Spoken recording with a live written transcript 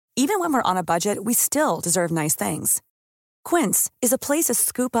Even when we're on a budget, we still deserve nice things. Quince is a place to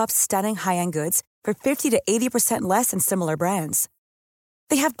scoop up stunning high-end goods for 50 to 80% less than similar brands.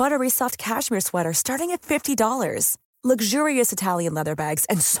 They have buttery soft cashmere sweaters starting at $50, luxurious Italian leather bags,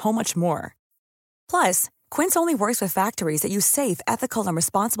 and so much more. Plus, Quince only works with factories that use safe, ethical, and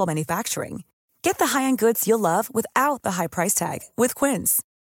responsible manufacturing. Get the high-end goods you'll love without the high price tag with Quince.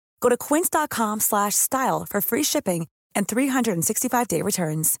 Go to quince.com/style for free shipping and 365-day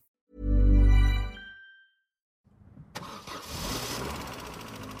returns.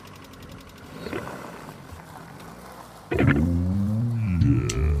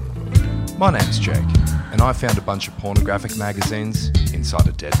 My name's Jake, and I found a bunch of pornographic magazines inside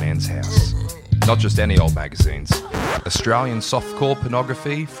a dead man's house. Not just any old magazines, Australian softcore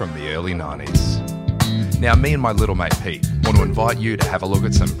pornography from the early 90s. Now, me and my little mate Pete want to invite you to have a look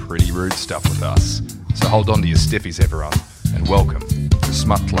at some pretty rude stuff with us. So hold on to your stiffies, everyone, and welcome to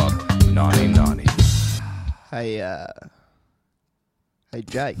Smut Club 1990. Hey,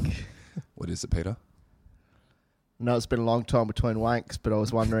 Jake. What is it, Peter? I know it's been a long time between wanks, but I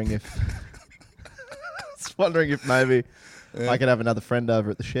was wondering if maybe I could have another friend over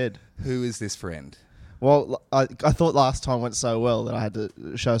at the shed. Who is this friend? Well, I thought last time went so well that I had to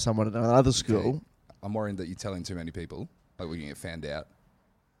show someone at another school. Okay. I'm worried that you're telling too many people. Like we're going to get found out.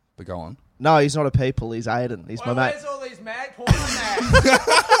 But go on. No, he's not a people. He's Aiden. He's my mate. Where's all these mag porn mags?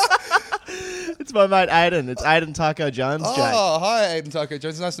 It's my mate Aiden. It's Aiden Taco Jones, Jake. Oh, hi, Aiden Taco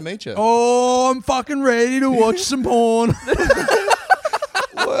Jones. Nice to meet you. Oh, I'm fucking ready to watch some porn.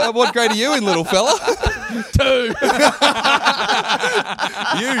 What grade are you in, little fella? 2.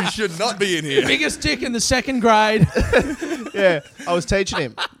 You should not be in here. Biggest dick in the 2nd grade. Yeah, I was teaching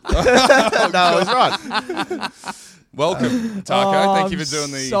him. No, I was right. Welcome, Taco. Thank you for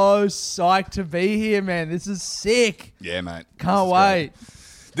doing the... So psyched to be here, man. This is sick. Yeah, mate. Can't wait.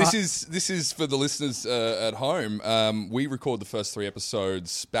 This is for the listeners at home. We record the first 3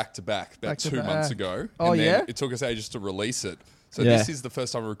 episodes back to back about 2 months ago. Oh, and then yeah? it took us ages to release it. So Yeah. this is the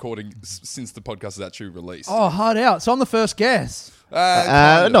first time we're recording since the podcast is actually released. Oh, hard out. So I'm the first guest.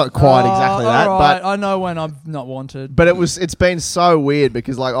 Kind of. Not quite exactly that, all right. but I know when I'm not wanted. but it's been so weird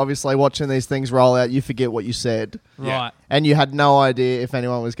because like obviously watching these things roll out, you forget what you said, Right. and you had no idea if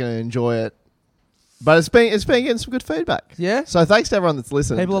anyone was going to enjoy it. But it's been getting some good feedback. Yeah? So thanks to everyone that's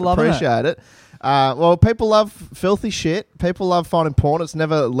listened. People are loving it. Appreciate it. Well, people love filthy shit. People love finding porn. It's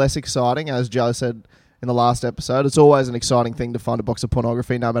never less exciting, as Joe said in the last episode. It's always an exciting thing to find a box of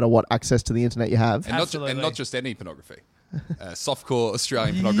pornography, no matter what access to the internet you have. And Absolutely. not just any pornography. Softcore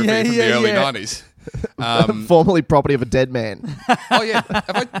Australian pornography from the yeah, early yeah. 90s. Formerly property of a dead man. Oh, yeah.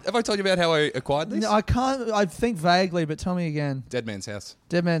 Have I told you about how I acquired these? No, I can't. I think vaguely, but tell me again. Dead Man's House.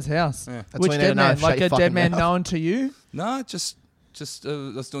 Dead man's house. Yeah. That's Which when you dead know, man? shut Like your a dead fucking man mouth. known to you? No, just I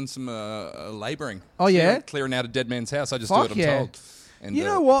was doing some labouring. Oh, yeah? Clearing out a dead man's house. I just Fuck do what I'm yeah. told. And, You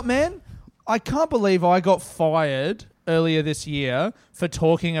know what, man? I can't believe I got fired earlier this year for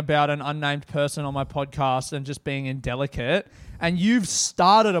talking about an unnamed person on my podcast and just being indelicate. And you've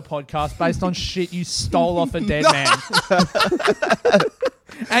started a podcast based on shit you stole off a dead man.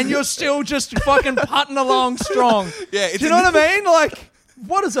 And you're still just fucking putting along strong. Yeah, it's do you know what I mean? Like,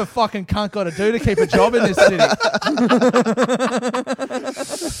 what does a fucking cunt got to do to keep a job in this city?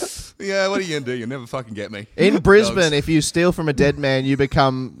 Yeah, what are you going to do? You'll never fucking get me. In Brisbane, Dogs. if you steal from a dead man, you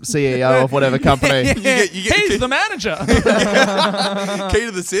become CEO of whatever company. You get He's the manager. key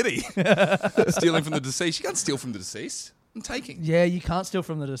to the city. Stealing from the deceased. You can't steal from the deceased. I'm taking. Yeah, you can't steal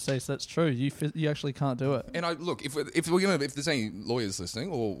from the deceased. That's true. You actually can't do it. And look, if there's any lawyers listening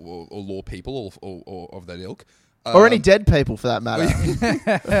or law people or of that ilk, Or any dead people, for that matter.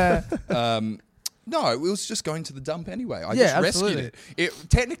 no, it was just going to the dump anyway. I Yeah, just rescued absolutely. it.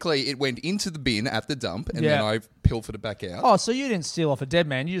 Technically, it went into the bin at the dump, and Yeah. then I pilfered it back out. Oh, so you didn't steal off a dead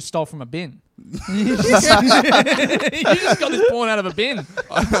man. You just stole from a bin. You just got this porn out of a bin.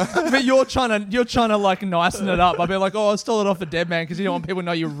 But you're trying to like nicen it up. I'd be like, oh, I stole it off a dead man because you don't want people to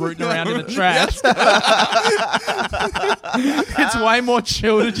know you're rooting around in the trash. It's way more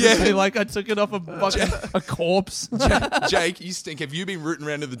chill to just be like, I took it off a corpse. Jake, you stink. Have you been rooting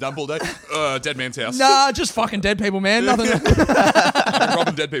around in the dump all day? Dead man's house. Nah, just fucking dead people, man. Nothing.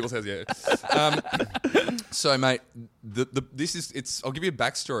 Robbing dead people's house, yeah. So, mate, I'll give you a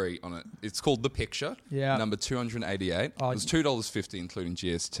backstory on it. It's called The Picture, number 288. Oh, it was $2.50, including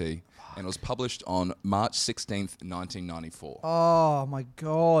GST, and it was published on March 16th, 1994. Oh my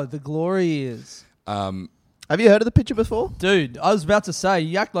god, the glory years. Have you heard of The Picture before? Dude, I was about to say,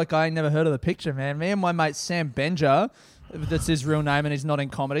 you act like I ain't never heard of The Picture, man. Me and my mate Sam Benja, That's his real name, and he's not in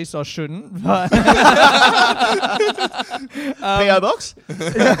comedy, so I shouldn't. But PO box.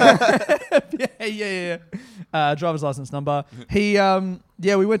 yeah. Driver's license number. He,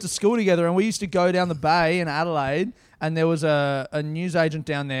 we went to school together, and we used to go down the bay in Adelaide, and there was a newsagent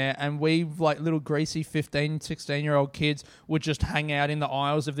down there, and we, like little greasy 15, 16-year-old kids, would just hang out in the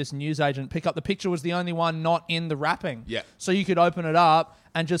aisles of this newsagent. Pick up the picture was the only one not in the wrapping. Yeah. So you could open it up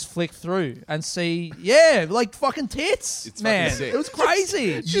and just flick through and see, like fucking tits, It's man. fucking sick. It was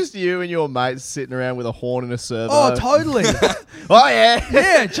crazy. Just you and your mates sitting around with a horn and a servo. Oh, totally. Oh, yeah.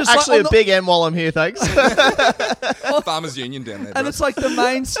 Yeah, just Actually, like a big M while I'm here, thanks. Farmers Union down there, And bro. it's like the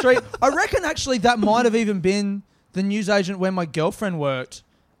main street. I reckon actually that might have even been the newsagent where my girlfriend worked,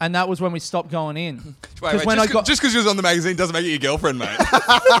 and that was when we stopped going in. Wait, when just because you was on the magazine doesn't make it your girlfriend, mate.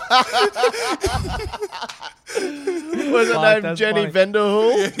 Was her Fuck, name that's Jenny funny.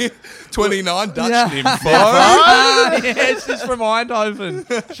 Vanderhoel? 29 Dutch Yeah. nympho. Yeah, she's from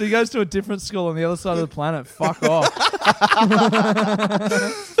Eindhoven. She goes to a different school on the other side of the planet. Fuck off.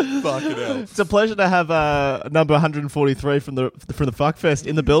 Fucking hell. It's a pleasure to have number 143 from the Fuckfest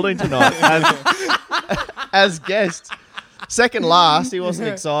in the building tonight as guest. Second last, he wasn't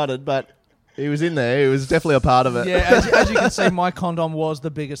excited, but he was in there. He was definitely a part of it. Yeah, as you can see, my condom was the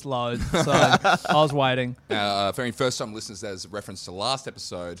biggest load, so I was waiting. For any first-time listeners, there's a reference to last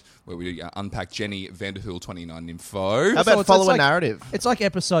episode where we unpacked Jenny Vanderhoel 29 nympho. How So about it's follow a like- narrative? It's like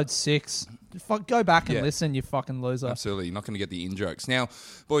episode 6. Go back and Yeah. listen, you fucking loser. Absolutely, you're not going to get the in-jokes. Now,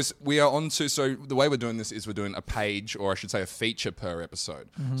 boys, we are on to... So the way we're doing this is we're doing a page, or I should say a feature per episode.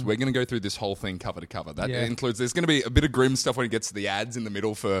 So we're going to go through this whole thing cover to cover. That Yeah. includes... There's going to be a bit of grim stuff when it gets to the ads in the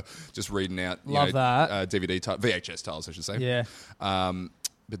middle for just reading out... Love that. DVD... VHS tiles, I should say. Yeah.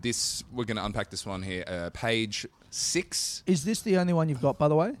 But this... We're going to unpack this one here. Page 6. Is this the only one you've got, by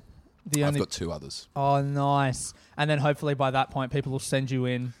the way? I've got 2 others. Oh, nice. And then hopefully by that point, people will send you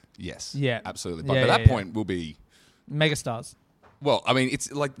in Yes. Yeah. Absolutely. But Yeah, by yeah, that yeah. point, we'll be... megastars. Well, I mean,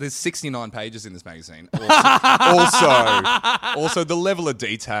 it's like there's 69 pages in this magazine. Also the level of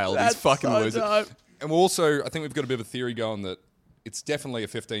detail is fucking so losing. dope. And we're also, I think we've got a bit of a theory going that it's definitely a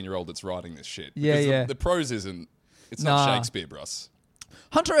 15-year-old that's writing this shit. Yeah, Because yeah. The prose isn't. It's not Nah. Shakespeare, Bruss.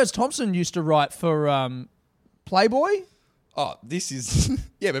 Hunter S. Thompson used to write for Playboy. Oh, this is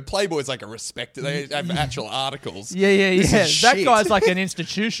yeah, but Playboy's like a respected. They have actual articles. Yeah. This is That shit. guy's like an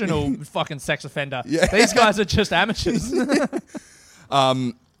institutional fucking sex offender. Yeah. These guys are just amateurs.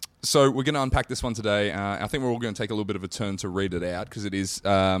 So we're going to unpack this one today. I think we're all going to take a little bit of a turn to read it out because it is.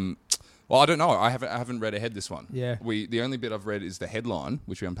 Well, I don't know. I haven't read ahead this one. Yeah. The only bit I've read is the headline,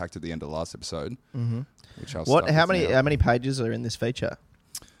 which we unpacked at the end of the last episode. Mm-hmm. Which I'll What? start How with now. many pages are in this feature?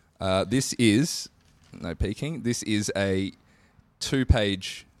 This is no peeking. This is a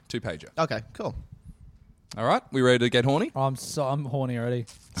two-pager. Okay, cool. All right, we ready to get horny? I'm horny already.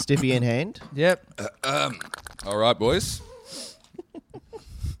 Stiffy in hand. Yep. All right, boys.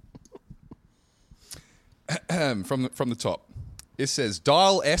 from the top, it says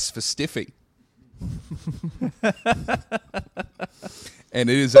dial S for stiffy, and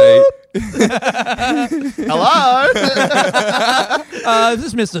it is a Hello. This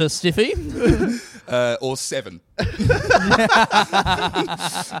is Mr. Stiffy. or 7.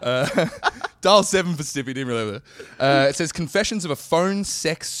 Dial 7 for stiffy. Didn't realize that. It says confessions of a phone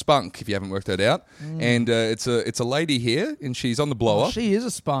sex spunk. If you haven't worked that out, and it's a lady here, and she's on the blower. She is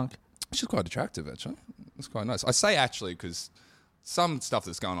a spunk. She's quite attractive, actually. It's quite nice. I say actually because some stuff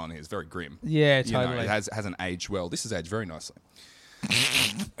that's going on here is very grim. Yeah, You know, totally. it hasn't aged well. This has aged very nicely.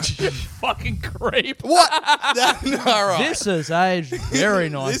 Fucking creep. What? All right. This has aged very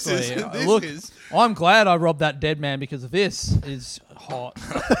nicely. this Look, is- I'm glad I robbed that dead man because this is hot.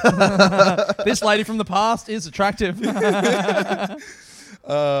 This lady from the past is attractive. It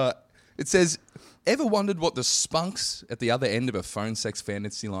says, ever wondered what the spunks at the other end of a phone sex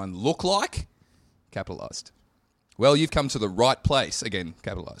fantasy line look like? Capitalized. Well, you've come to the right place. Again,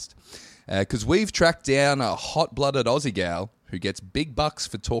 capitalized. Because we've tracked down a hot-blooded Aussie gal who gets big bucks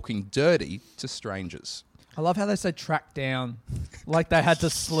for talking dirty to strangers. I love how they say track down. Like they had to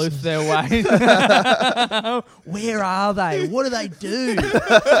sleuth their way. Where are they? What do they do?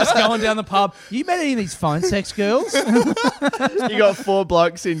 Just going down the pub. You met any of these phone sex girls? You got 4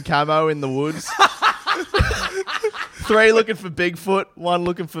 blokes in camo in the woods. 3 looking for Bigfoot. 1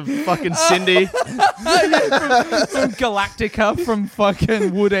 looking for fucking Cindy. From Galactica from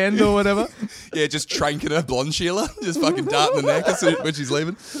fucking Wood End or whatever. Yeah, just tranking her blonde Sheila. Just fucking darting the neck as soon- when she's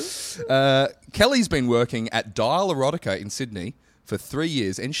leaving. Kelly's been working at Dial Erotica in Sydney for 3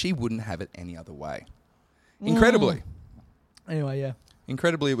 years, and she wouldn't have it any other way. Incredibly, Anyway, yeah.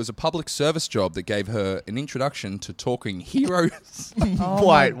 Incredibly, it was a public service job that gave her an introduction to talking heroes. Oh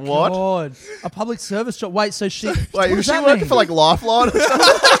Wait, my what? God. A public service job. Wait, so she... Wait, what was does she that working mean? for like Lifeline or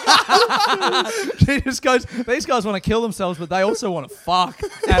something? She just goes, these guys want to kill themselves, but they also want to fuck.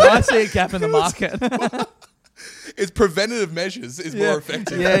 And I see a gap in the market. Its preventative measures is more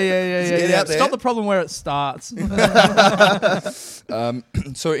effective. Yeah. get out there. Stop the problem where it starts.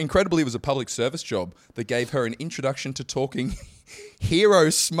 So incredibly, it was a public service job that gave her an introduction to talking hero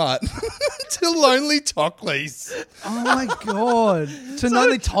smut to lonely Tockleys. Oh my God. To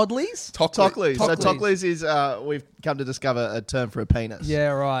lonely toddlies? Tockley. So Tockley's. Tockley's is, we've come to discover a term for a penis. Yeah,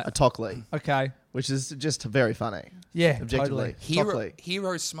 right. A Tockley, Okay. which is just very funny. Yeah, Objectively. totally.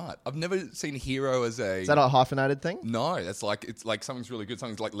 Hero smut. I've never seen hero as a... Is that a hyphenated thing? No, it's like something's really good.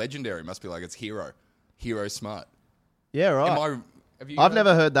 Something's like legendary. Must be like it's hero smut. Yeah, right. I've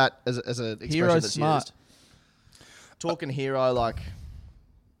never heard that as an expression Hero that's smart. used. Talking hero, like...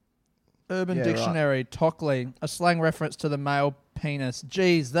 Urban Yeah, Dictionary, Tockley, a slang reference to the male penis.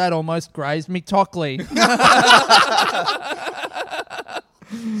 Geez, that almost grazed me, Tockley.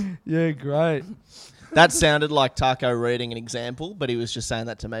 Yeah, great. That sounded like Taco reading an example, but he was just saying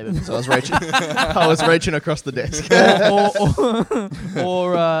that to me because I was reaching, I was reaching across the desk.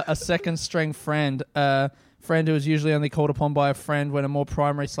 or a second string friend. Friend who is usually only called upon by a friend when a more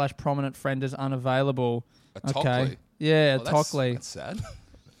primary/prominent friend is unavailable. A Tockley? Yeah, Oh, that's Tockley. That's sad.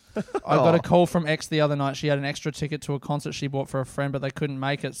 I got a call from X the other night. She had an extra ticket to a concert she bought for a friend, but they couldn't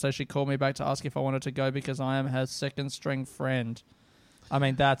make it, so she called me back to ask if I wanted to go because I am her second string friend. I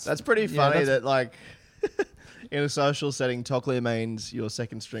mean, that's pretty funny that's- that, like, in a social setting, Tockley means your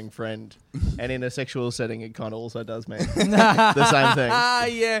second string friend. And in a sexual setting, it kind of also does mean the same thing. Ah,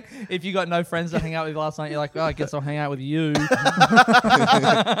 yeah. If you got no friends to hang out with last night, you're like, oh, I guess I'll hang out with you.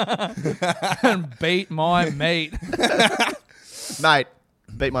 And beat my mate. Mate.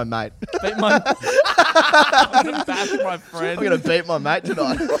 Beat my mate. Beat my... I'm going to bash my friend. I'm going to beat my mate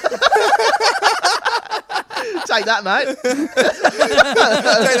tonight. Take that, mate. Take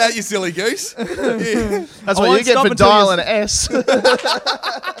that, you silly goose. Yeah. That's I what won't you get stop for until you dialing an S.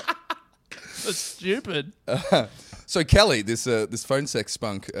 That's stupid. So Kelly, this phone sex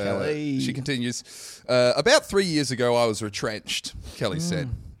spunk, Kelly. she continues. About 3 years ago, I was retrenched. Kelly said,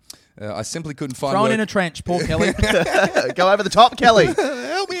 "I simply couldn't find Thrown work." in a trench, poor Kelly. Go over the top, Kelly.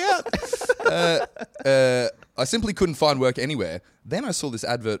 Help me out. I simply couldn't find work anywhere. Then I saw this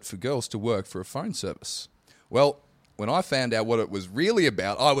advert for girls to work for a phone service. Well, when I found out what it was really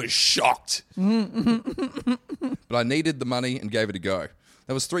about, I was shocked. But I needed the money and gave it a go.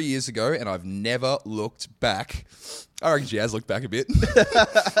 That was 3 years ago, and I've never looked back. I reckon she has looked back a bit.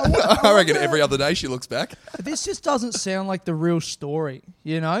 I reckon every other day she looks back. This just doesn't sound like the real story,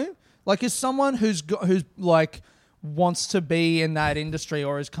 you know? Like, as someone who's like wants to be in that industry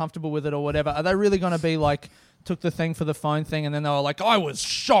or is comfortable with it or whatever, are they really going to be like, took the thing for the phone thing and then they were like, I was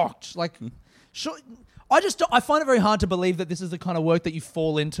shocked. Like, I find it very hard to believe that this is the kind of work that you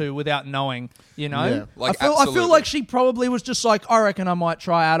fall into without knowing, you know? Yeah. Like, I feel absolutely. like she probably was just like, I reckon I might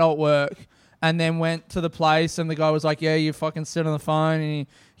try adult work, and then went to the place and the guy was like, yeah, you fucking sit on the phone and you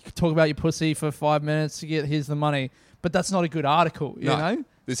can talk about your pussy for 5 minutes to get, here's the money. But that's not a good article, you know?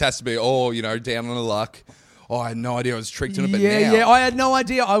 This has to be, down on the luck. Oh, I had no idea I was tricked in it, but now. Yeah, I had no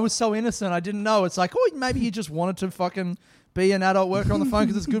idea. I was so innocent. I didn't know. It's like, maybe you just wanted to fucking be an adult worker on the phone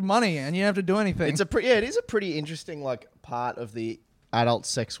because it's good money and you don't have to do anything. It is a pretty interesting like part of the adult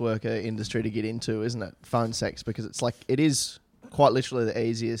sex worker industry to get into, isn't it? Phone sex, because it's like it is quite literally the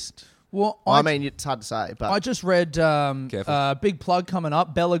easiest. Well, I mean, it's hard to say, but I just read big plug coming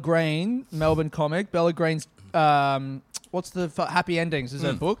up. Bella Green, Melbourne comic. Bella Green's what's the Happy Endings is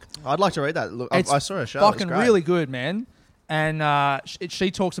her book. I'd like to read that. Look, I saw a show. Fucking it was great. really good, man. And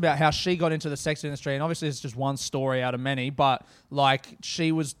she talks about how she got into the sex industry, and obviously it's just one story out of many, but like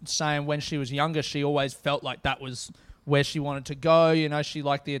she was saying when she was younger, she always felt like that was where she wanted to go. You know, she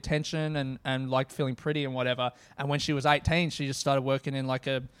liked the attention and liked feeling pretty and whatever. And when she was 18, she just started working in like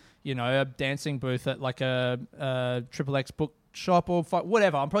a dancing booth at like a XXX book shop or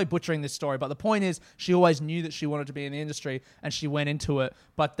whatever. I'm probably butchering this story, but the point is she always knew that she wanted to be in the industry and she went into it.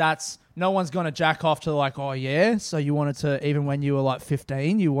 But no one's going to jack off to like, oh yeah, so you wanted to, even when you were like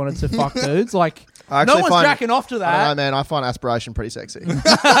 15, you wanted to fuck dudes. Like, no one's jacking off to that. I don't know, man. I find aspiration pretty sexy.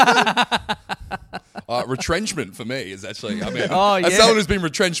 Retrenchment for me is actually, as yeah. someone who's been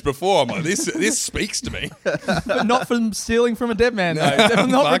retrenched before, I'm like, this speaks to me. But not from stealing from a dead man, though.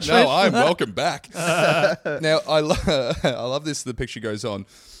 Definitely not Fuck retrenched. no, I'm welcome back. Now, I love this. The picture goes on.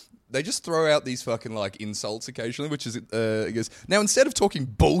 They just throw out these fucking like insults occasionally, which is, it goes, now instead of talking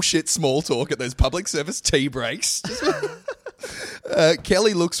bullshit small talk at those public service tea breaks,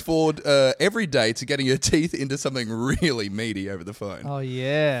 Kelly looks forward every day to getting her teeth into something really meaty over the phone. Oh,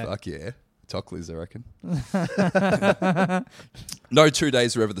 yeah. Fuck yeah. Tockleys, I reckon. No 2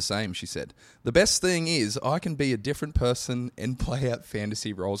 days are ever the same, she said. The best thing is I can be a different person and play out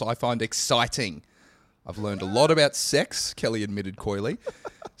fantasy roles I find exciting. I've learned a lot about sex, Kelly admitted coyly.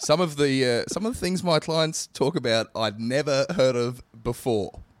 Some of the things my clients talk about I'd never heard of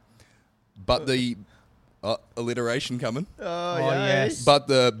before. But the alliteration coming. Oh, yes. But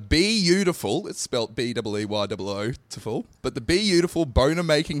the Beautiful, it's spelt B-E-E-Y-O-O, but the Beautiful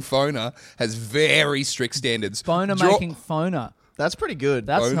boner-making phoner has very strict standards. Boner-making phoner. That's pretty good.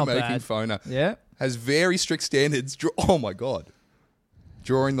 That's not Boner-making bad. phoner. Yeah. Has very strict standards. Oh, my God.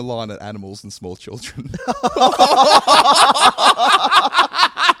 Drawing the line at animals and small children.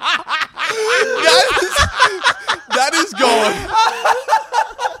 That is gone.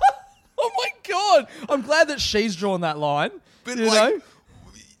 Oh, my God. I'm glad that she's drawn that line. But you like, know?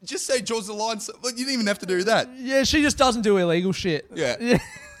 just say draws the line. You didn't even have to do that. Yeah, she just doesn't do illegal shit. Yeah.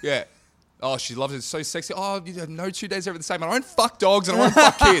 Yeah. Oh, she loves it. It's so sexy. Oh, no 2 days ever the same. I don't fuck dogs and I won't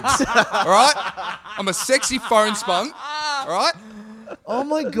fuck kids. All right? I'm a sexy phone spunk. All right? Oh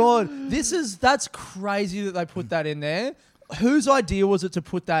my God. That's crazy that they put that in there. Whose idea was it to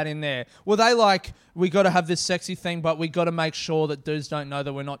put that in there? Were they like, we got to have this sexy thing, but we got to make sure that dudes don't know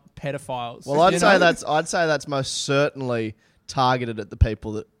that we're not pedophiles? Well, I'd You say know? that's most certainly targeted at the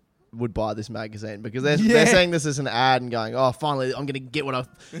people that would buy this magazine because they're Yeah. seeing this as an ad and going, oh, finally, I'm going to get what I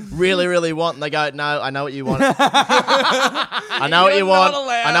really, really want. And they go, no, I know what you want. I know what you You're want. not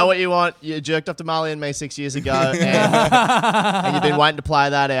allowed. I know what you want. You jerked off to Marley and me 6 years ago and you've been waiting to play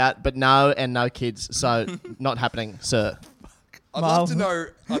that out, but no kids. So not happening, sir. I'd love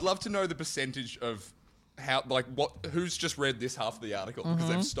to know the percentage of how, like, who's just read this half of the article because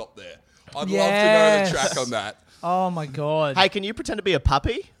they've stopped there. I'd love to know the track on that. Oh my God. Hey, can you pretend to be a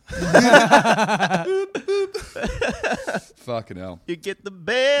puppy? Fucking hell. You get the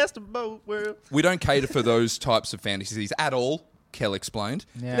best of both worlds. We don't cater for those types of fantasies at all, Kel explained.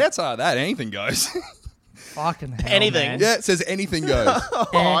 Yeah. But outside of that, anything goes. Fucking hell, Anything. man. Yeah, it says anything goes. Oh,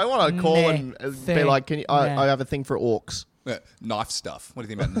 I want to call and be Anything. like, can you? I have a thing for orcs. Yeah, knife stuff. What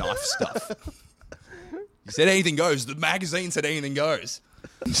do you think about knife stuff? You said anything goes. The magazine said anything goes.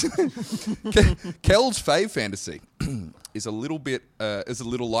 Kel's fave fantasy is a little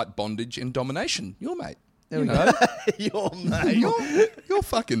like bondage and domination. Your mate. There we go. Your mate. Your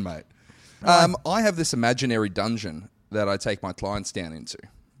fucking mate. I have this imaginary dungeon that I take my clients down into,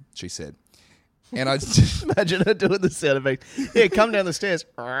 she said. And I just... Imagine her doing the sound effect. Yeah, come down the stairs.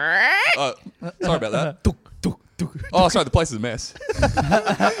 sorry about that. Oh, sorry, the place is a mess.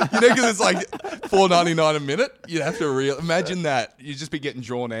 Because it's like $4.99 a minute. You'd have to imagine that. You'd just be getting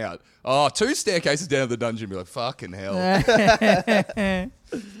drawn out. Oh, 2 staircases down to the dungeon. Be like, fucking hell.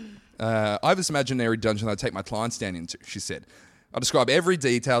 I have this imaginary dungeon that I take my clients down into, she said. I describe every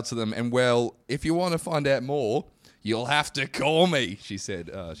detail to them, and well, if you want to find out more, you'll have to call me, she said.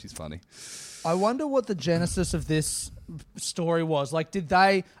 She's funny. I wonder what the genesis of this story was. Like,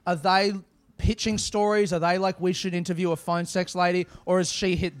 are they pitching stories? Are they like, we should interview a phone sex lady? Or has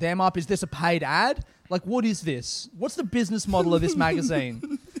she hit them up? Is this a paid ad? Like, what is this? What's the business model of this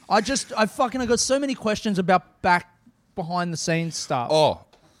magazine? I got so many questions about behind the scenes stuff. Oh,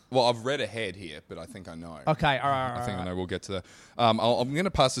 well, I've read ahead here, but I think I know. Okay, all right. I think I know. We'll get to that. I'm going to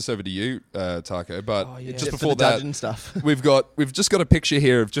pass this over to you, Taco. But yeah. just Yeah, before for the that, dungeon stuff. we've just got a picture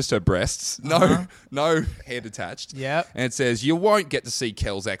here of just her breasts. No head attached. Yep. And it says, "You won't get to see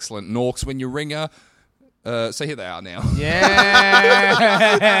Kel's excellent norks when you ring her." So here they are now. Yes.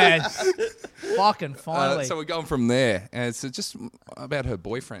 Fucking finally. So we're going from there, and it's just about her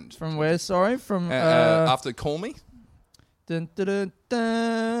boyfriend. From where? Sorry, from After Call Me. Dun, dun, dun,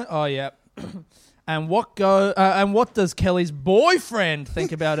 dun. Oh yeah. And what does Kelly's boyfriend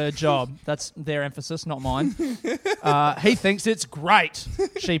think about her job? That's their emphasis, not mine. He thinks it's great.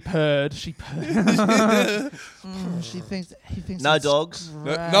 She purred. She thinks No it's dogs.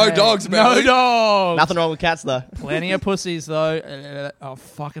 great. No dogs, No apparently. dogs. Nothing wrong with cats, though. Plenty of pussies though. Oh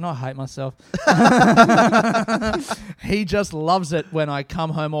fucking! I hate myself. He just loves it when I come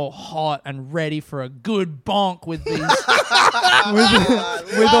home all hot and ready for a good bonk with these,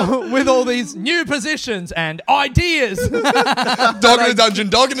 with all these new positions and ideas Dog in a dungeon.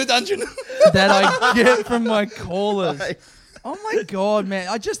 Dog in a dungeon. that I get from my callers. Oh my God, man!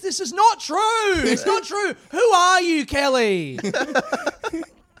 This is not true. It's not true. Who are you, Kelly?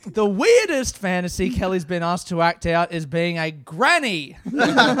 The weirdest fantasy Kelly's been asked to act out is being a granny.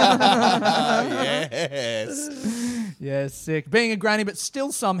 Yes. Yeah, sick. Being a granny, but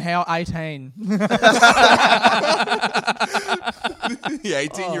still somehow 18. The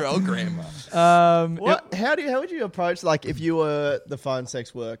 18-year-old grandma. What? How would you approach, like, if you were the phone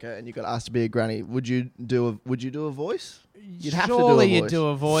sex worker and you got asked to be a granny? Would you do a voice? You'd have Surely to do a you'd voice. do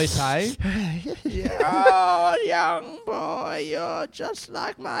a voice, hey? Oh, young boy, you're just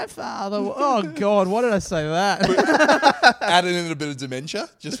like my father. Oh, God, why did I say that? Adding in a bit of dementia,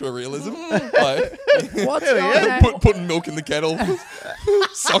 just for realism. Like, What's your name? putting milk in the kettle.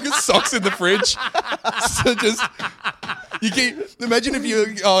 Socks in the fridge. So just... Imagine if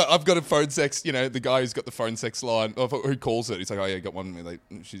you, I've got a phone sex, the guy who's got the phone sex line, or who calls it, he's like, oh yeah, got one,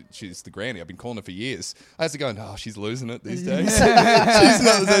 she's the granny, I've been calling her for years. I have to go, oh, she's losing it these days. She's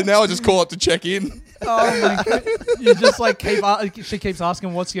not, so now I just call up to check in. Oh my God. You just like she keeps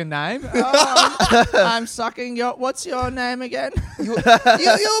asking, what's your name? Oh, I'm sucking what's your name again?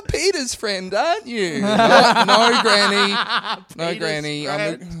 You're Peter's friend, aren't you? No, Granny. No, Granny.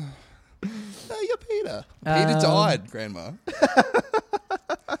 No, you're Peter. Peter died, Grandma.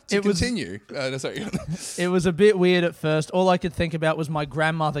 Continue. Sorry. It was a bit weird at first. All I could think about was my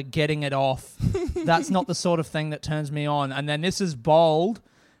grandmother getting it off. That's not the sort of thing that turns me on. And then this is bold,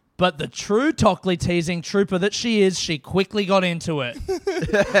 but the true Tockley teasing trooper that she is, she quickly got into it.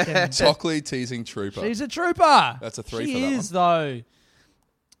 Tockley teasing trooper. She's a trooper. That's a 3 she for that is, though.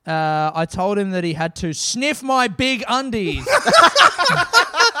 I told him that he had to sniff my big undies.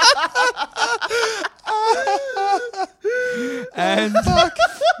 And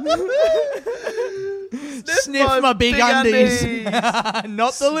sniff my big undies.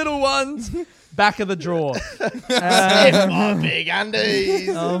 Not the little ones. Back of the drawer. Sniff my big undies.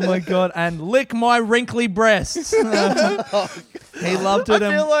 Oh my God. And lick my wrinkly breasts. He loved it.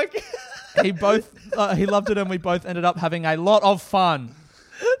 I feel like he loved it, and we both ended up having a lot of fun.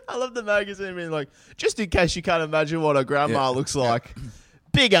 I love the magazine being like, just in case you can't imagine what a grandma looks like.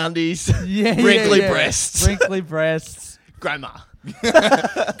 Big undies, wrinkly breasts. Wrinkly breasts. Grandma.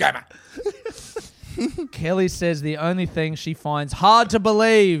 Grandma. Kelly says the only thing she finds hard to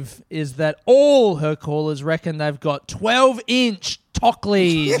believe is that all her callers reckon they've got 12-inch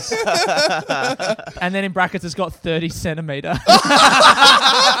Tockleys. And then in brackets it's got 30 centimetre.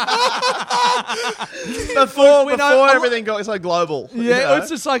 Before everything got so global. Yeah, it's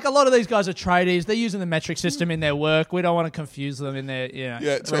just like a lot of these guys are tradies. They're using the metric system in their work. We don't want to confuse them in their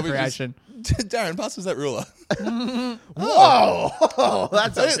recreation. Darren, pass us that ruler. Whoa,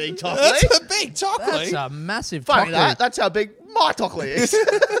 that's a big Tockley. That's a big Tockley. That's a massive Funny Tockley. that's how big my Tockley is.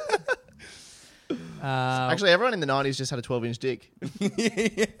 Uh, Actually, everyone in the 90s just had a 12-inch dick.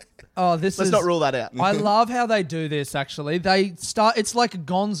 Let's Let's not rule that out. I love how they do this, actually. It's like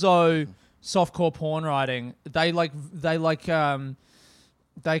gonzo softcore porn writing.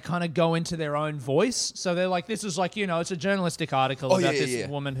 They kind of go into their own voice. So they're like, this is like, it's a journalistic article about this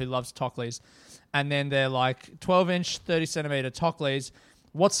woman who loves Tockleys. And then they're like, 12-inch, 30 centimetre Tockleys.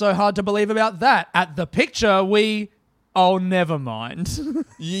 What's so hard to believe about that? At the picture, oh, never mind.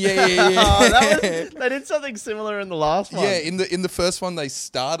 Yeah. They did something similar in the last one. Yeah, in the first one they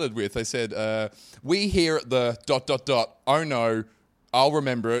started with, they said, we here at the ... Oh no, I'll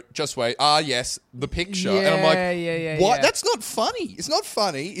remember it. Just wait. Yes, the picture. And I'm like, what? Yeah. That's not funny. It's not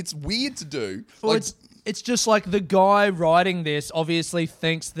funny. It's weird to do. Well, it's just like the guy writing this obviously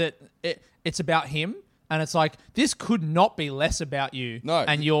thinks that it's about him. And it's like, this could not be less about you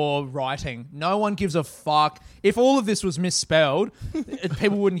and your writing. No one gives a fuck. If all of this was misspelled,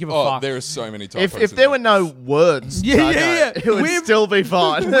 people wouldn't give a fuck. There are so many typos. If there were no words, it would still be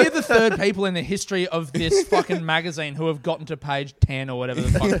fine. We're the third people in the history of this fucking magazine who have gotten to page 10 or whatever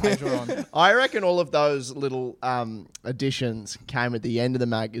the fuck page we're on. I reckon all of those little additions came at the end of the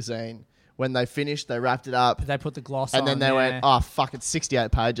magazine. When they finished, they wrapped it up. They put the gloss on. And then they went, oh, fuck, it's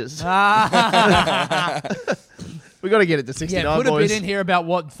 68 pages. We got to get it to 69, put boys. a bit in here about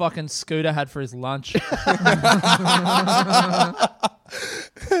what fucking Scooter had for his lunch.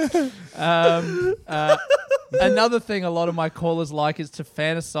 Another thing a lot of my callers like is to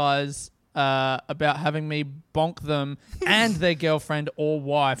fantasize about having me bonk them and their girlfriend or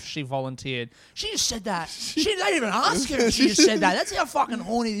wife. She volunteered. She just said that. They didn't even ask her. She just said that. That's how fucking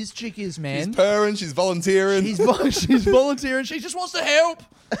horny this chick is, man. She's purring. She's volunteering. She's volunteering. She just wants to help.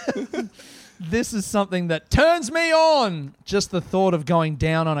 This is something that turns me on. Just the thought of going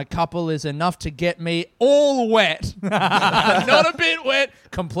down on a couple is enough to get me all wet. Not a bit wet.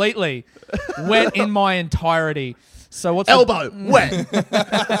 Completely. Wet in my entirety. So what's elbow wet,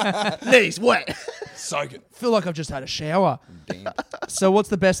 knees wet, soaking. Feel like I've just had a shower. Damn. So what's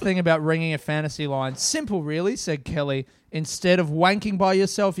the best thing about ringing a fantasy line? Simple, really, said Kelly. Instead of wanking by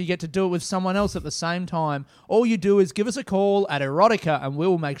yourself, you get to do it with someone else at the same time. All you do is give us a call at Erotica, and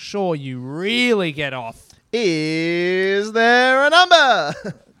we'll make sure you really get off. Is there a number?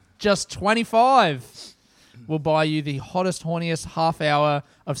 Just 25 will buy you the hottest, horniest half hour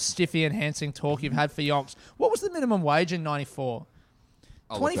of stiffy enhancing talk you've had for yonks. What was the minimum wage in 94?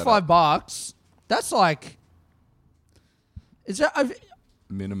 I'll look that $25 up. bucks. That's like... Is that...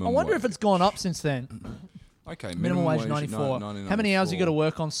 Minimum I wonder wage. if it's gone up since then. Okay, Minimum wage 94. 1994. How many hours you got to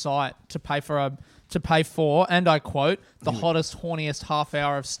work on site to pay for, and I quote, the hottest, horniest half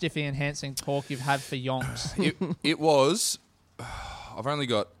hour of stiffy enhancing talk you've had for yonks? It was... I've only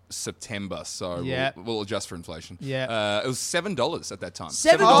got September, so Yeah. we'll adjust for inflation. Yeah. It was $7 at that time.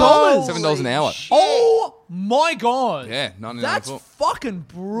 $7? $7 an hour. Oh my god! Yeah, That's 1994. fucking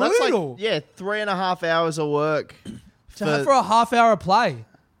That's brutal. like 3.5 hours of work. for a half hour of play.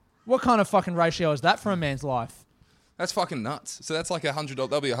 What kind of fucking ratio is that for a man's life? That's fucking nuts. So that's like $100.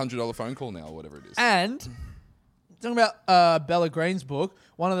 That'll be $100 phone call now, or whatever it is. And talking about Bella Green's book,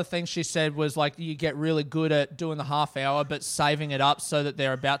 one of the things she said was like you get really good at doing the half hour, but saving it up so that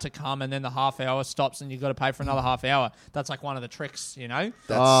they're about to come, and then the half hour stops, and you've got to pay for another half hour. That's like one of the tricks, you know.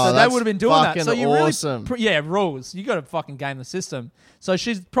 Oh, So they that's would have been doing that. fucking So you awesome. really, rules. You got to fucking game the system. So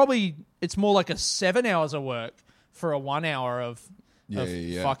she's probably it's more like a 7 hours of work for a 1 hour of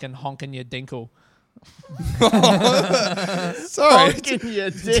Yeah. fucking honking your dinkle. Sorry. Fucking your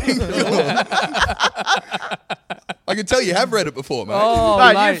dick. I can tell you have read it before, mate. Oh,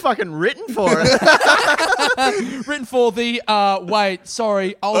 Mate, mate. you've fucking written for it. Written for the wait,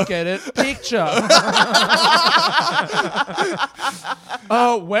 sorry, I'll get it. Picture.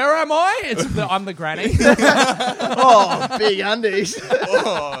 Where am I? I'm the granny. Oh, big undies.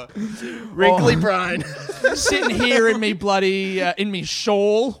 Wrinkly brain. Sitting here in me bloody in me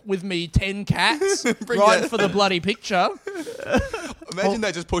shawl with me 10 cats, right for the bloody picture. Imagine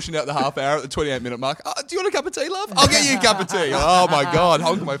that just pushing out the half hour at the 28-minute mark. Do you want a cup of tea, love? I'll get you a cup of tea. Oh, my God.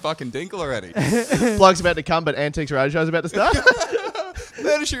 Honk my fucking dinkle already. Bloke's about to come, but Antiques Roadshow's about to start.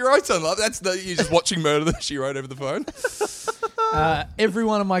 Murder, She Wrote, son, love. You're just watching Murder, that She Wrote over the phone. Every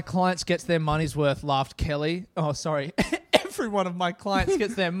one of my clients gets their money's worth, laughed Kelly. Oh, sorry. Every one of my clients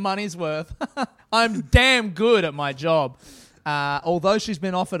gets their money's worth. I'm damn good at my job. Although she's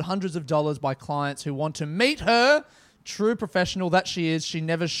been offered hundreds of dollars by clients who want to meet her, true professional that she is, she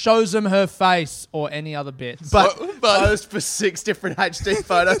never shows them her face or any other bits. But But- posed for 6 different HD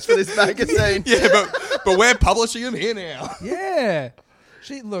photos for this magazine. Yeah, but we're publishing them here now. Yeah.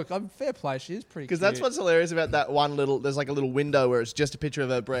 I'm fair play. She is pretty Because cute. that's what's hilarious about that one little... There's like a little window where it's just a picture of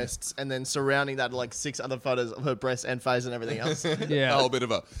her breasts, and then surrounding that are like 6 other photos of her breasts and face and everything else. Yeah. A whole bit of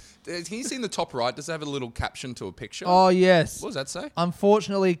a... Can you see in the top right? Does it have a little caption to a picture? Oh, yes. What does that say?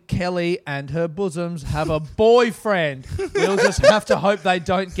 Unfortunately, Kelly and her bosoms have a boyfriend. We'll just have to hope they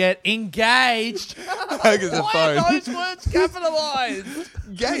don't get engaged. Because the Why phone. are those words capitalized?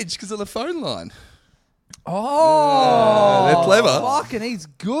 Gauge because of the phone line. Oh, they're clever. Fucking, he's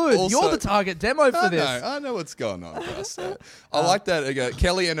good. Also- You're the target demo for this. I know what's going on, Russ. I like that. Again,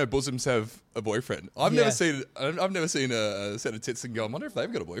 Kelly and her bosoms have a boyfriend. I've Yeah. never seen a set of tits and go, I wonder if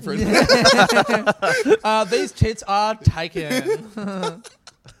they've got a boyfriend. These tits are taken.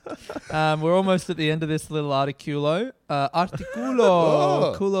 We're almost at the end of this little articulo. Articulo.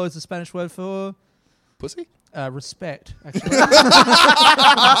 Oh. Culo is the Spanish word for Pussy? respect, actually.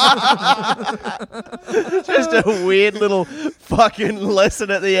 Just a weird little fucking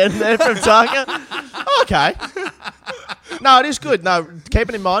lesson at the end there from Tucker. Okay. No, it is good. No,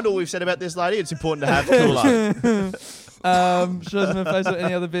 keeping in mind all we've said about this lady, it's important to have Kulo. Shows them her face or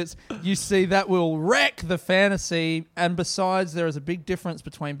any other bits. You see, that will wreck the fantasy. And besides, there is a big difference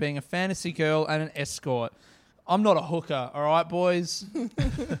between being a fantasy girl and an escort. I'm not a hooker, all right, boys?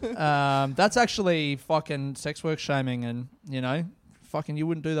 That's actually fucking sex work shaming, and, you know, fucking you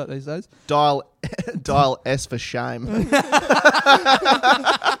wouldn't do that these days. Dial S for shame.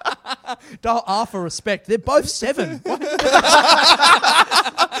 Dial R for respect. They're both 7. 4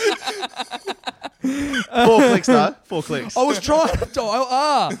 clicks though. 4 clicks. I was trying to dial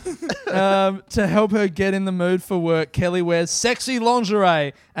R. To help her get in the mood for work, Kelly wears sexy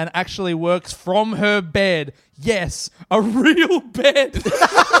lingerie and actually works from her bed. Yes, a real bed.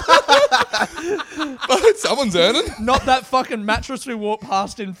 But someone's earning. Not that fucking mattress we walked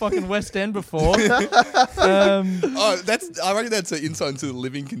past in fucking West End before. I reckon that's an insight into the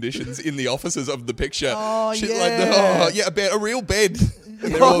living conditions in the offices of the picture. Oh, Shit yeah. Like a real bed.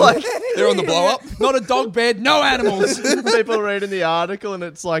 And they're on the blow up. Not a dog bed, no animals. People reading the article and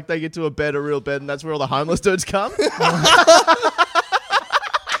it's like they get to a real bed, and that's where all the homeless dudes come.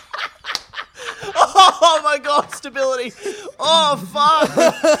 Oh my god, stability. Oh fuck.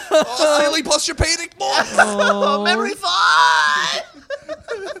 Oh, silly posturepedic. Oh, memory 5.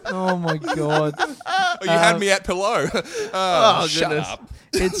 Oh my god. you had me at pillow. Shut goodness. up.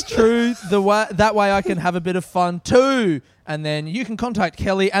 It's true. That way I can have a bit of fun too. And then you can contact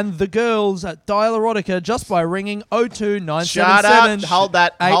Kelly and the girls at Dial Erotica just by ringing 02977. Shut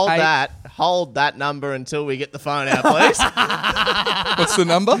up. Hold that number until we get the phone out, please. What's the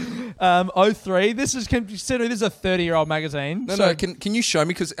number? 03. This is considering this is a 30-year-old magazine. No. Can you show me?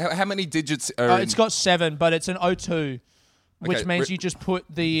 Because how many digits are It's got 7, but it's an 02. Which Okay, means you just put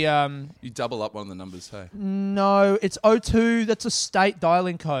the... You double up one of the numbers, hey? no, it's 02. That's a state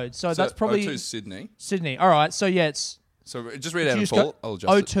dialing code. So that's probably... 02 Sydney. Sydney. All right. So, yeah, it's... So just read out in just full. go I'll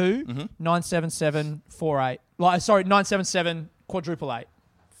adjust it. 02 977 48. Sorry, 977 quadruple 8.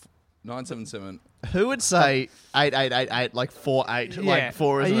 977. Who would say 8888 like 48? Yeah. Like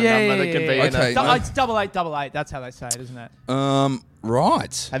 4 isn't Yeah, a number yeah, that could be yeah. in Okay. a... It's 8888. That's how they say it, isn't it?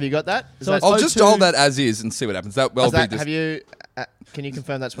 Right. Have you got that? Is So that it's I'll just 02 dial that as is and see what happens. That well is that- be have you... can you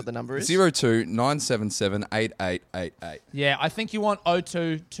confirm that's what the number is? 02 977 8888. Yeah, I think you want 02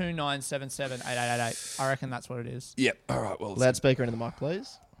 2977 8888. I reckon that's what it is. Yep. All right. Well, Loudspeaker into the mic,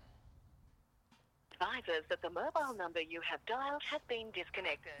 please. Advises that the mobile number you have dialed has been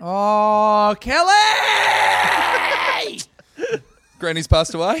disconnected. Oh, Kelly! Granny's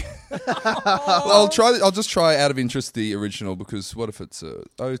passed away. Well, I'll just try out of interest the original because what if it's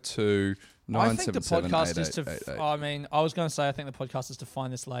 02 I think the 977 podcast is to... 8888. I mean, I was going to say I think the podcast is to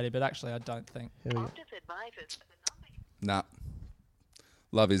find this lady, but actually I don't think. Optus advises that the number you Nah.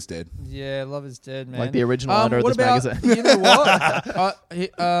 Love is dead. Yeah, love is dead, man. Like the original owner of what this about, magazine. You know what?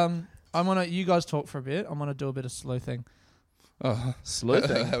 I'm gonna. You guys talk for a bit. I'm gonna do a bit of sleuthing.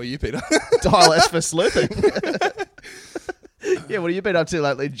 Sleuthing. How are you, Peter? Dial S for sleuthing. Yeah, what have you been up to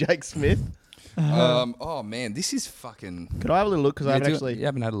lately, Jake Smith? Oh man, this is fucking. Could I have a little look? Because I haven't actually You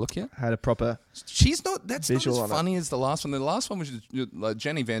haven't had a look yet. had a proper... She's not. That's not Visual as on it. funny as the last one. The last one was just, like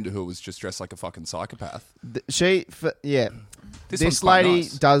Jenny Vanderhoel was just dressed like a fucking psychopath. Yeah. This This one's quite lady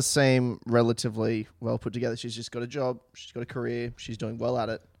nice. does seem relatively well put together. She's just got a job. She's got a career. She's doing well at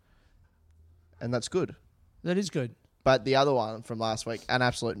it. And that's good. That is good. But the other one from last week, an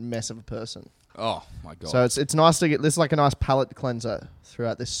absolute mess of a person. Oh my god. So it's nice to get this, like a nice palate cleanser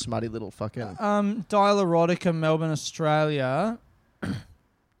throughout this smutty little fucking... Dial Erotica, Melbourne, Australia.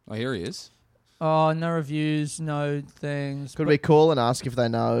 Oh, here he is. Oh, no reviews, no things. Could we call and ask if they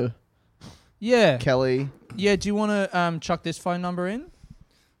know Yeah. Kelly? Yeah, do you want to chuck this phone number in?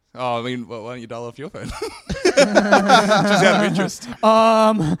 Oh, I mean, why don't you dial off your phone? Just out of interest.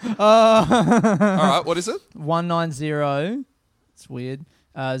 All right, what is it? 190. It's weird.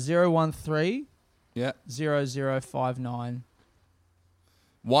 013 Yeah. 0059.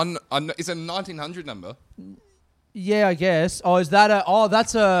 Is it a 1900 number? Yeah, I guess. Oh, is that a... Oh,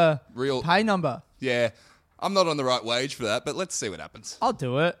 that's a Real. pay number. Yeah. I'm not on the right wage for that, but let's see what happens. I'll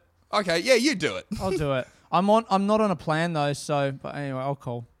do it. Okay, yeah, you do it. I'll do it. I'm not on a plan though, so... But anyway, I'll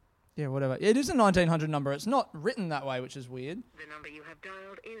call. Yeah, whatever. It is a 1900 number. It's not written that way, which is weird. The number you have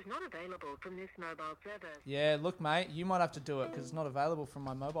dialed is not available from this mobile service. Yeah, look, mate, you might have to do it because it's not available from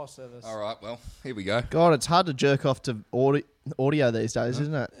my mobile service. All right, well, here we go. God, it's hard to jerk off to audio these days,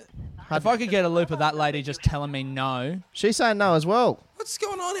 isn't it? If I could get a loop of that lady just telling me no. She's saying no as well. What's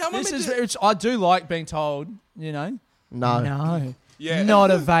going on? How am I This meant is... to... It's, I do like being told, you know. No. No. Yeah. Not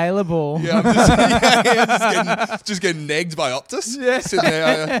available. Yeah, I'm just getting negged by Optus. Yeah. Sitting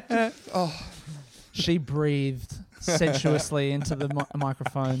there. She breathed sensuously into the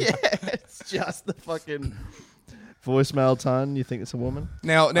microphone. Yeah, it's just the fucking voicemail tone. You think it's a woman?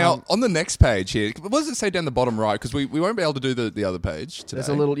 Now, on the next page here, what does it say down the bottom right? Because we won't be able to do the other page today. There's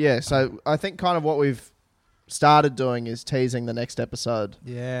a little... Yeah, so I think kind of what we've started doing is teasing the next episode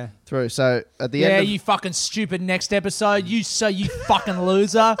Yeah. through. So at the Yeah, end of... you fucking stupid next episode. You fucking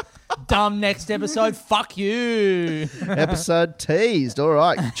loser. Dumb next episode. Fuck you. episode teased. All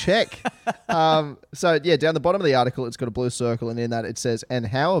right, check. So yeah, down the bottom of the article, it's got a blue circle, and in that it says, "And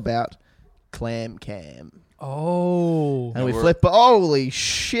how about Clam Cam?" Oh. And we flip. Holy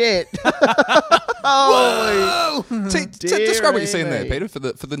shit! Holy. Describe what you're seeing there, me. Peter, for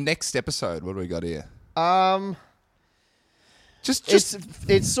the next episode. What do we got here? Just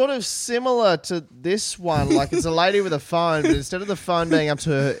It's sort of similar to this one. Like it's a lady with a phone, but instead of the phone being up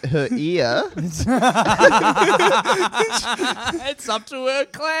to her ear, It's up to her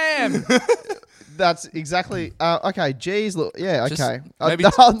clam. that's exactly okay. Geez, look, yeah, Just okay. maybe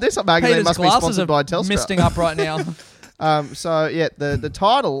This magazine Peter's must be glasses sponsored are by Telstra. misting up right now. So yeah, the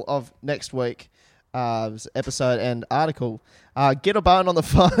title of next week episode and article: get a bone on the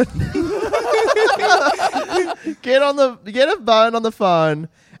phone. get a bone on the phone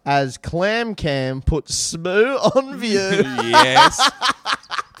as Clam Cam puts Smoo on view. yes,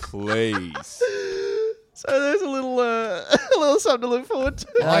 please. So there's a little something to look forward to.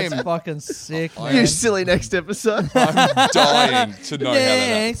 That's fucking sick, man. You silly next episode. I'm dying to know how that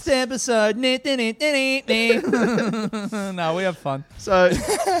Next episode. No, we have fun. So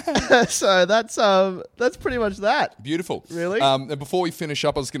that's pretty much that. Beautiful. Really? And before we finish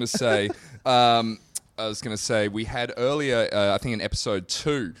up, I was going to say, we had earlier, I think in episode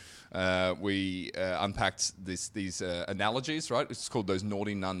 2, we unpacked these analogies, right? It's called those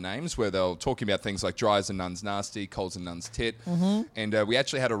naughty nun names, where they're talking about things like dry as a nun's nasty, cold as a nun's tit. Mm-hmm. And we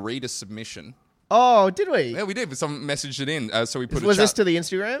actually had a reader submission. Oh, did we? Yeah, we did. Someone messaged it in, so we put. Was this to the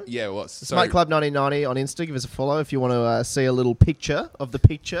Instagram? Yeah, it was. So, Smite Club 1990 on Insta. Give us a follow if you want to see a little picture of the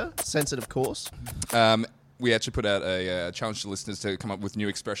picture. Censored, of course. we actually put out a challenge to listeners to come up with new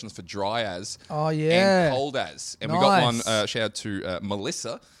expressions for dry as and cold as. And nice. we got one shout out to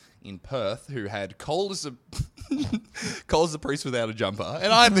Melissa in Perth who had cold as a priest without a jumper.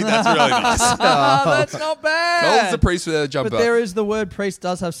 And I think that's really nice. That's not bad. Cold as a priest without a jumper. But there is the word priest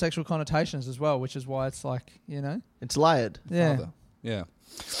does have sexual connotations as well, which is why it's like, you know. It's layered. Yeah. Father. Yeah.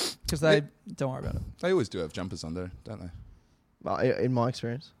 Because they don't worry about it. They always do have jumpers on there, don't they? Well, in my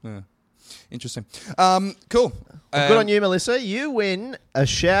experience. Yeah. Interesting. Cool. Well, good on you, Melissa. You win a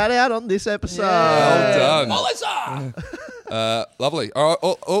shout out on this episode. Well done. Melissa! Lovely. All right.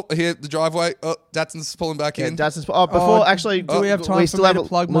 Oh, here, the driveway. Oh, Datson's pulling back in. Datson's. Oh, before actually, do we have time still for me have to a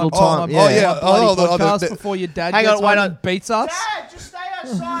plug my, little time? my bloody Oh, podcast the- before your dad Hang gets on, wait home on. and beats us? Dad, just stay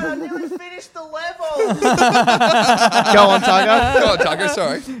outside. I nearly finished the level. Go on, Tiger. Go on, Tucker.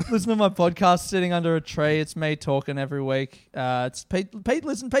 Sorry. Listen to my podcast sitting under a tree. It's me talking every week. It's Pete. Pete,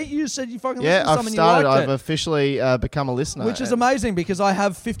 listen. Pete, you said you fucking Yeah, listened to I've something started. you liked I've it. officially become a listener. Which is amazing because I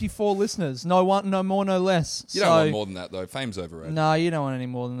have 54 listeners. No more, no less. You don't want more than that, though. Fame's overrated. No, you don't want any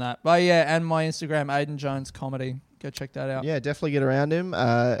more than that. But yeah, and my Instagram, Aiden Jones Comedy. Go check that out. Yeah, definitely get around him.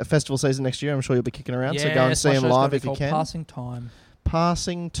 Festival season next year. I'm sure you'll be kicking around. So go and Yes, see my him show's gonna live be if you called can. Passing Time.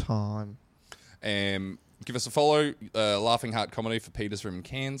 Passing time. Give us a follow. Laughing Heart Comedy for Peter's Room in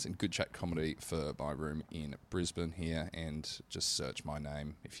Cairns and Good Chat Comedy for my room in Brisbane here. And just search my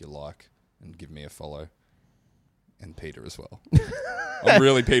name if you like and give me a follow. And Peter as well. I'm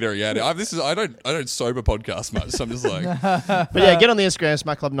really Peter. Yeah, I don't sober podcast much, so I'm just like. But yeah, get on the Instagram,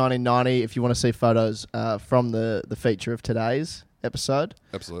 Smart Club 1990, if you want to see photos from the feature of today's episode.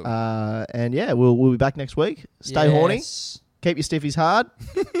 Absolutely. And yeah, we'll be back next week. Stay horny. Keep your stiffies hard.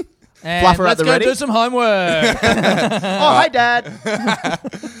 And Fluffer at let's the go ready. do some homework. Oh, hi, Dad.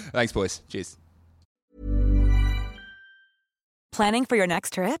 Thanks, boys. Cheers. Planning for your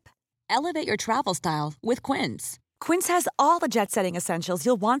next trip? Elevate your travel style with Quince. Quince has all the jet-setting essentials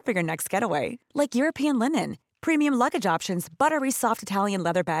you'll want for your next getaway, like European linen, premium luggage options, buttery soft Italian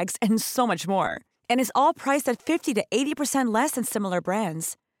leather bags, and so much more. And is all priced at 50 to 80% less than similar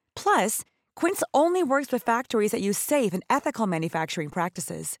brands. Plus, Quince only works with factories that use safe and ethical manufacturing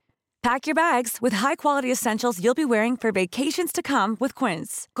practices. Pack your bags with high-quality essentials you'll be wearing for vacations to come with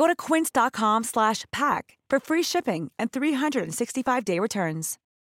Quince. Go to quince.com/pack for free shipping and 365-day returns.